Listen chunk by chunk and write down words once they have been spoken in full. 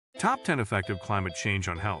Top 10 Effective Climate Change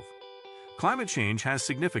on Health. Climate change has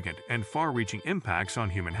significant and far-reaching impacts on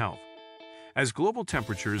human health. As global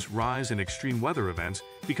temperatures rise and extreme weather events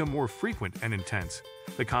become more frequent and intense,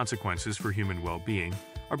 the consequences for human well-being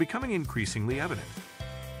are becoming increasingly evident.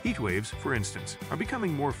 Heat waves, for instance, are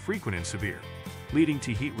becoming more frequent and severe, leading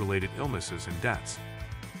to heat-related illnesses and deaths.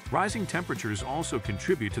 Rising temperatures also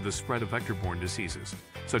contribute to the spread of vector-borne diseases,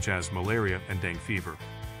 such as malaria and dengue fever,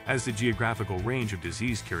 as the geographical range of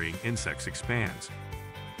disease-carrying insects expands.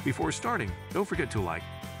 Before starting, don't forget to like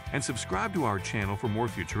and subscribe to our channel for more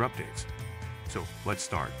future updates. So, let's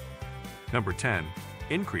start. Number 10.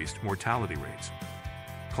 Increased mortality rates.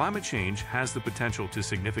 Climate change has the potential to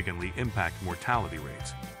significantly impact mortality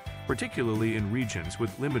rates, particularly in regions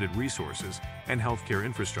with limited resources and healthcare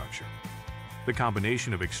infrastructure. The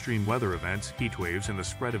combination of extreme weather events, heat waves, and the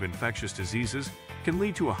spread of infectious diseases can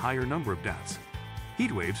lead to a higher number of deaths.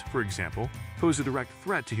 Heat waves, for example, pose a direct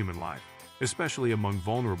threat to human life, especially among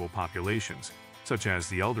vulnerable populations, such as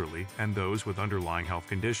the elderly and those with underlying health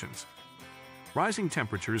conditions. Rising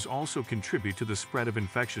temperatures also contribute to the spread of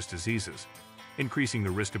infectious diseases, increasing the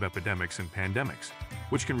risk of epidemics and pandemics,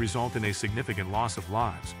 which can result in a significant loss of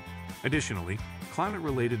lives. Additionally,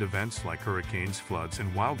 climate-related events like hurricanes, floods,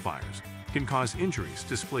 and wildfires can cause injuries,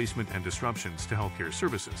 displacement, and disruptions to healthcare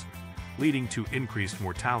services, leading to increased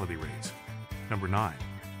mortality rates. Number 9.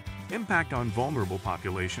 Impact on vulnerable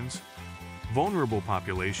populations. Vulnerable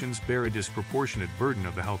populations bear a disproportionate burden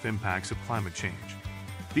of the health impacts of climate change.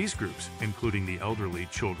 These groups, including the elderly,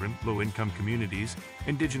 children, low-income communities,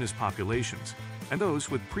 indigenous populations, and those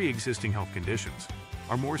with pre-existing health conditions,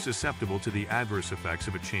 are more susceptible to the adverse effects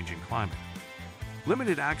of a changing climate.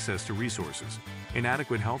 Limited access to resources,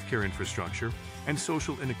 inadequate healthcare infrastructure, and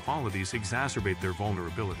social inequalities exacerbate their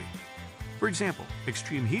vulnerability. For example,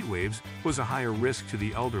 extreme heat waves pose a higher risk to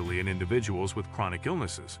the elderly and individuals with chronic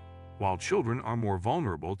illnesses, while children are more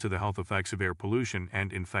vulnerable to the health effects of air pollution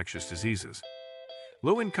and infectious diseases.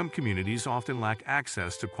 Low-income communities often lack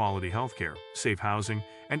access to quality healthcare, safe housing,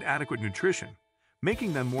 and adequate nutrition,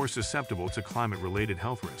 making them more susceptible to climate-related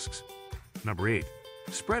health risks. Number 8.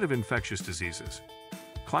 Spread of infectious diseases.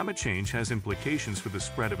 Climate change has implications for the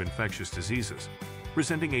spread of infectious diseases,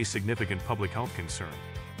 presenting a significant public health concern.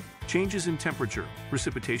 Changes in temperature,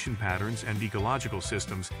 precipitation patterns, and ecological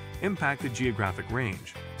systems impact the geographic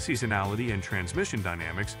range, seasonality, and transmission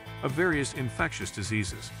dynamics of various infectious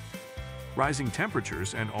diseases. Rising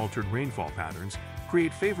temperatures and altered rainfall patterns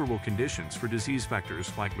create favorable conditions for disease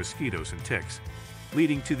vectors like mosquitoes and ticks,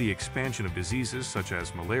 leading to the expansion of diseases such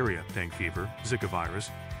as malaria, dengue fever, Zika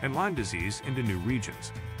virus, and Lyme disease into new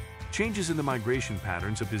regions. Changes in the migration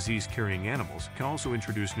patterns of disease-carrying animals can also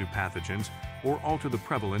introduce new pathogens or alter the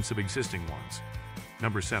prevalence of existing ones.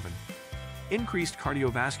 Number 7. Increased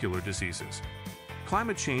cardiovascular diseases.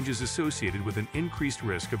 Climate change is associated with an increased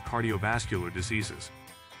risk of cardiovascular diseases,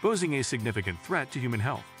 posing a significant threat to human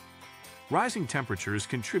health. Rising temperatures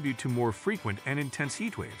contribute to more frequent and intense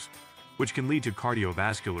heat waves, which can lead to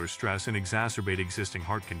cardiovascular stress and exacerbate existing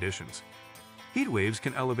heart conditions. Heat waves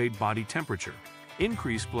can elevate body temperature,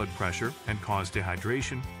 increase blood pressure, and cause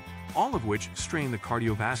dehydration, all of which strain the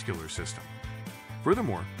cardiovascular system.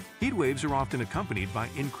 Furthermore, heat waves are often accompanied by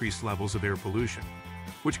increased levels of air pollution,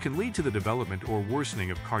 which can lead to the development or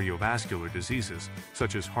worsening of cardiovascular diseases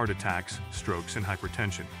such as heart attacks, strokes, and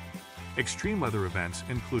hypertension. Extreme weather events,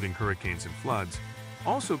 including hurricanes and floods,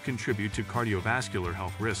 also contribute to cardiovascular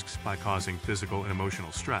health risks by causing physical and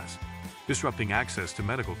emotional stress, disrupting access to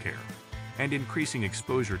medical care, and increasing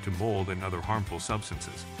exposure to mold and other harmful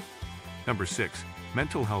substances. Number 6.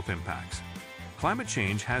 Mental health impacts. Climate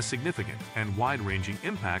change has significant and wide-ranging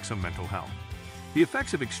impacts on mental health. The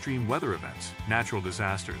effects of extreme weather events, natural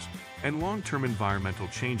disasters, and long-term environmental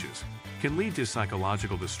changes can lead to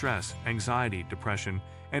psychological distress, anxiety, depression,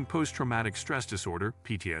 and post-traumatic stress disorder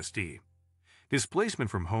 (PTSD). Displacement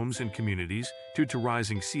from homes and communities due to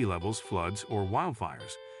rising sea levels, floods, or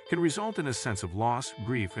wildfires can result in a sense of loss,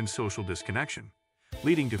 grief, and social disconnection,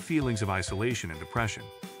 leading to feelings of isolation and depression.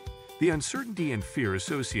 The uncertainty and fear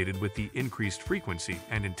associated with the increased frequency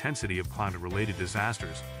and intensity of climate-related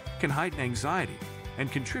disasters can heighten anxiety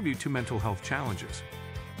and contribute to mental health challenges.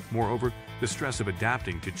 Moreover, the stress of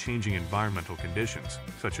adapting to changing environmental conditions,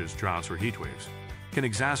 such as droughts or heat waves, can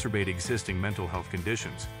exacerbate existing mental health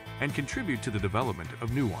conditions and contribute to the development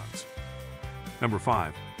of new ones. Number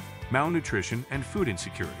 5. Malnutrition and food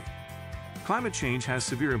insecurity. Climate change has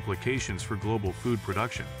severe implications for global food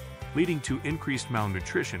production, leading to increased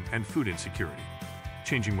malnutrition and food insecurity.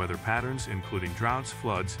 Changing weather patterns, including droughts,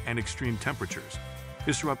 floods, and extreme temperatures,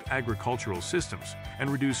 disrupt agricultural systems and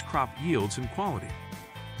reduce crop yields and quality.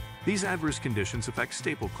 These adverse conditions affect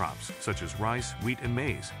staple crops such as rice, wheat, and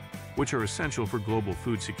maize, which are essential for global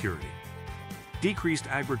food security. Decreased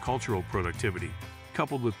agricultural productivity,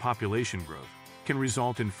 coupled with population growth, can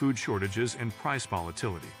result in food shortages and price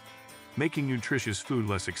volatility, making nutritious food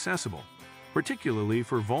less accessible, particularly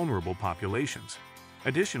for vulnerable populations.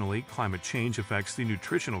 Additionally, climate change affects the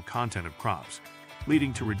nutritional content of crops,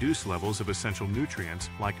 leading to reduced levels of essential nutrients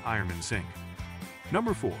like iron and zinc.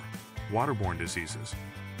 Number 4. Waterborne diseases.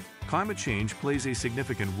 Climate change plays a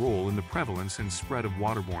significant role in the prevalence and spread of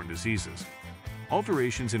waterborne diseases.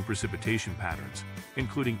 Alterations in precipitation patterns,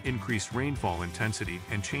 including increased rainfall intensity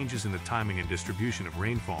and changes in the timing and distribution of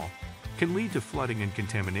rainfall, can lead to flooding and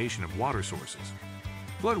contamination of water sources.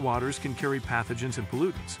 Floodwaters can carry pathogens and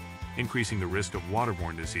pollutants, increasing the risk of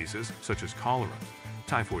waterborne diseases such as cholera,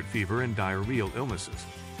 typhoid fever, and diarrheal illnesses.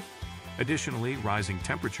 Additionally, rising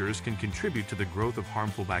temperatures can contribute to the growth of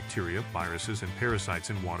harmful bacteria, viruses, and parasites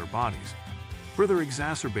in water bodies, further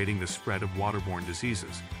exacerbating the spread of waterborne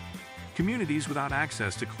diseases. Communities without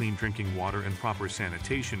access to clean drinking water and proper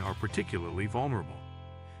sanitation are particularly vulnerable.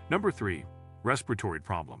 Number 3. Respiratory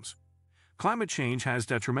problems. Climate change has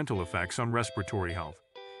detrimental effects on respiratory health,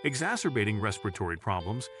 exacerbating respiratory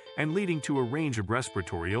problems and leading to a range of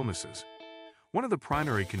respiratory illnesses. One of the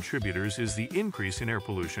primary contributors is the increase in air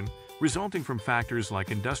pollution resulting from factors like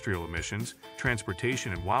industrial emissions,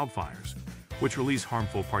 transportation, and wildfires, which release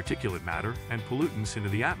harmful particulate matter and pollutants into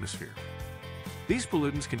the atmosphere. These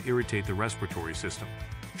pollutants can irritate the respiratory system,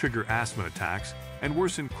 trigger asthma attacks, and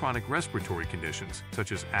worsen chronic respiratory conditions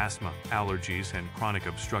such as asthma, allergies, and chronic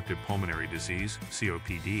obstructive pulmonary disease,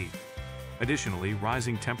 COPD. Additionally,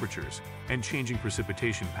 rising temperatures and changing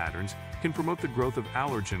precipitation patterns can promote the growth of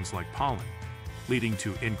allergens like pollen, leading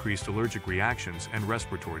to increased allergic reactions and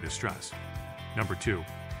respiratory distress. Number 2.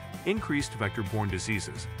 Increased vector-borne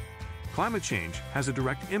diseases. Climate change has a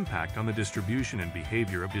direct impact on the distribution and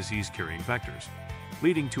behavior of disease-carrying vectors,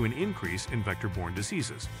 leading to an increase in vector-borne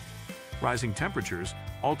diseases. Rising temperatures,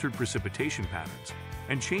 altered precipitation patterns,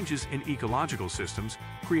 and changes in ecological systems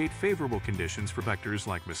create favorable conditions for vectors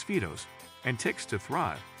like mosquitoes and ticks to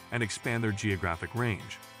thrive and expand their geographic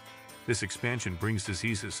range. This expansion brings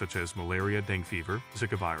diseases such as malaria, dengue fever,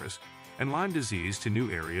 Zika virus, and Lyme disease to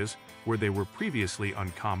new areas where they were previously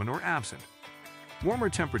uncommon or absent. Warmer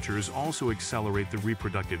temperatures also accelerate the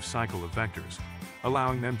reproductive cycle of vectors,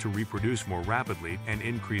 allowing them to reproduce more rapidly and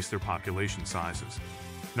increase their population sizes.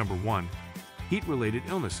 Number 1. Heat-related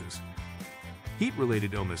illnesses.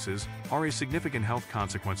 Heat-related illnesses are a significant health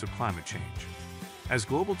consequence of climate change. As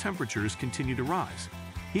global temperatures continue to rise,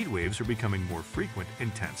 heat waves are becoming more frequent,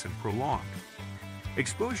 intense, and prolonged.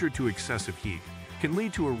 Exposure to excessive heat can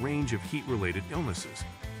lead to a range of heat-related illnesses,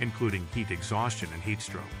 including heat exhaustion and heat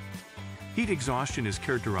stroke. Heat exhaustion is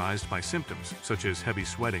characterized by symptoms such as heavy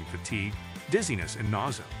sweating, fatigue, dizziness, and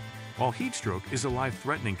nausea, while heat stroke is a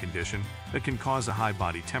life-threatening condition that can cause a high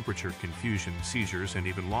body temperature, confusion, seizures, and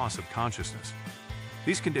even loss of consciousness.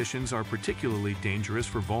 These conditions are particularly dangerous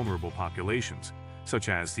for vulnerable populations, such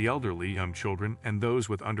as the elderly, young children, and those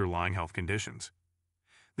with underlying health conditions.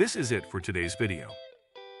 This is it for today's video.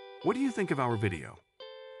 What do you think of our video?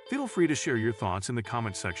 Feel free to share your thoughts in the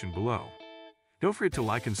comment section below. Don't forget to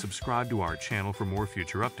like and subscribe to our channel for more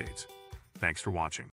future updates. Thanks for watching.